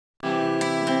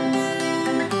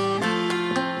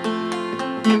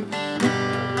Okay,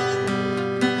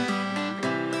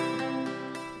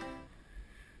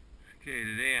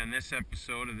 today on this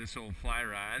episode of this old fly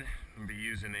rod, I'm going to be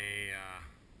using a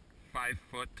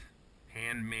 5-foot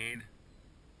handmade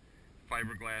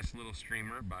fiberglass little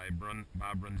streamer by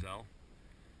Bob Brunzell.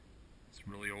 It's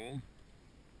really old.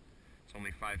 It's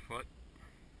only 5 foot.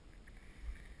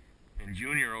 And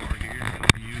Junior over here is going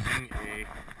to be using a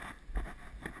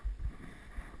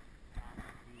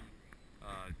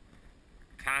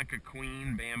Tonka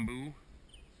Queen bamboo,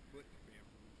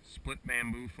 split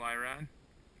bamboo fly rod.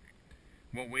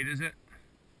 What weight is it?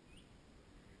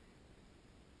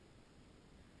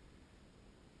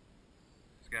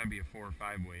 It's got to be a 4 or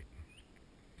 5 weight.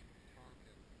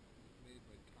 Made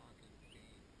by Tonka Queen.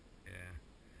 Yeah,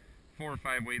 4 or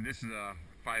 5 weight. This is a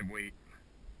 5 weight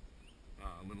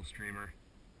little streamer.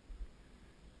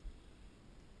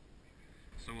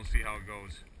 So we'll see how it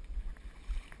goes.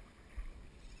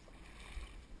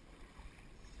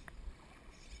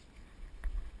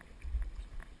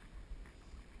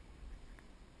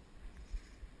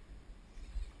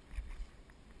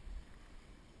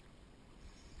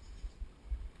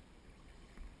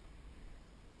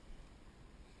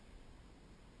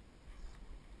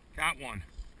 Got one.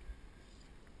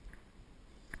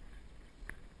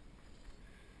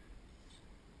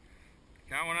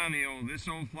 Got one on this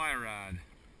old fly rod.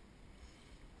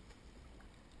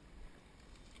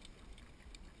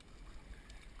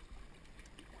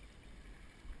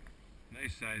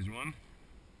 Nice sized one.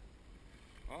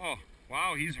 Oh,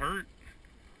 wow, he's hurt.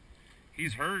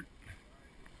 He's hurt.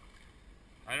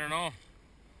 I don't know.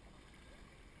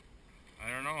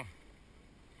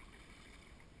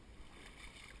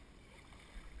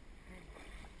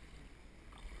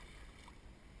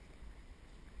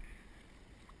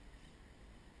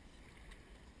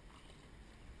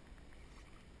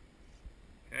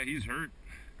 Yeah, he's hurt.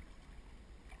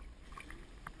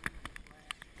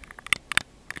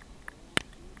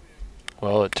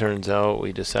 Well, it turns out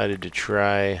we decided to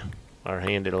try our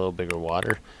hand in a little bigger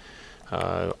water.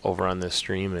 Over on this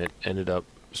stream, it ended up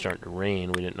starting to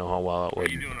rain. We didn't know how well it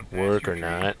would work or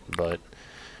not, but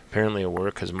apparently it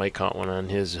worked because Mike caught one on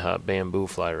his bamboo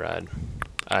fly rod.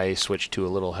 I switched to a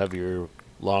little heavier,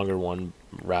 longer one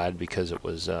rod because it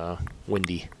was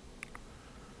windy.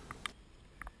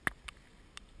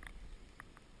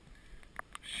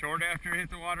 Short after it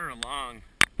hit the water or long?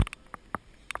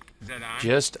 Is that on?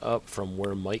 Just up from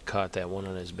where Mike caught that one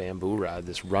on his bamboo rod,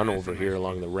 this run over here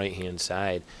along the right-hand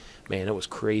side. Man, it was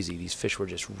crazy. These fish were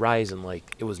just rising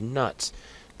like, it was nuts.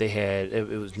 They had,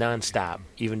 it was nonstop,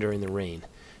 even during the rain.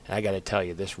 And I got to tell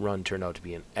you, this run turned out to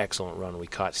be an excellent run. We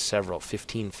caught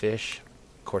 15 fish.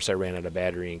 Of course, I ran out of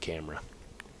battery and camera.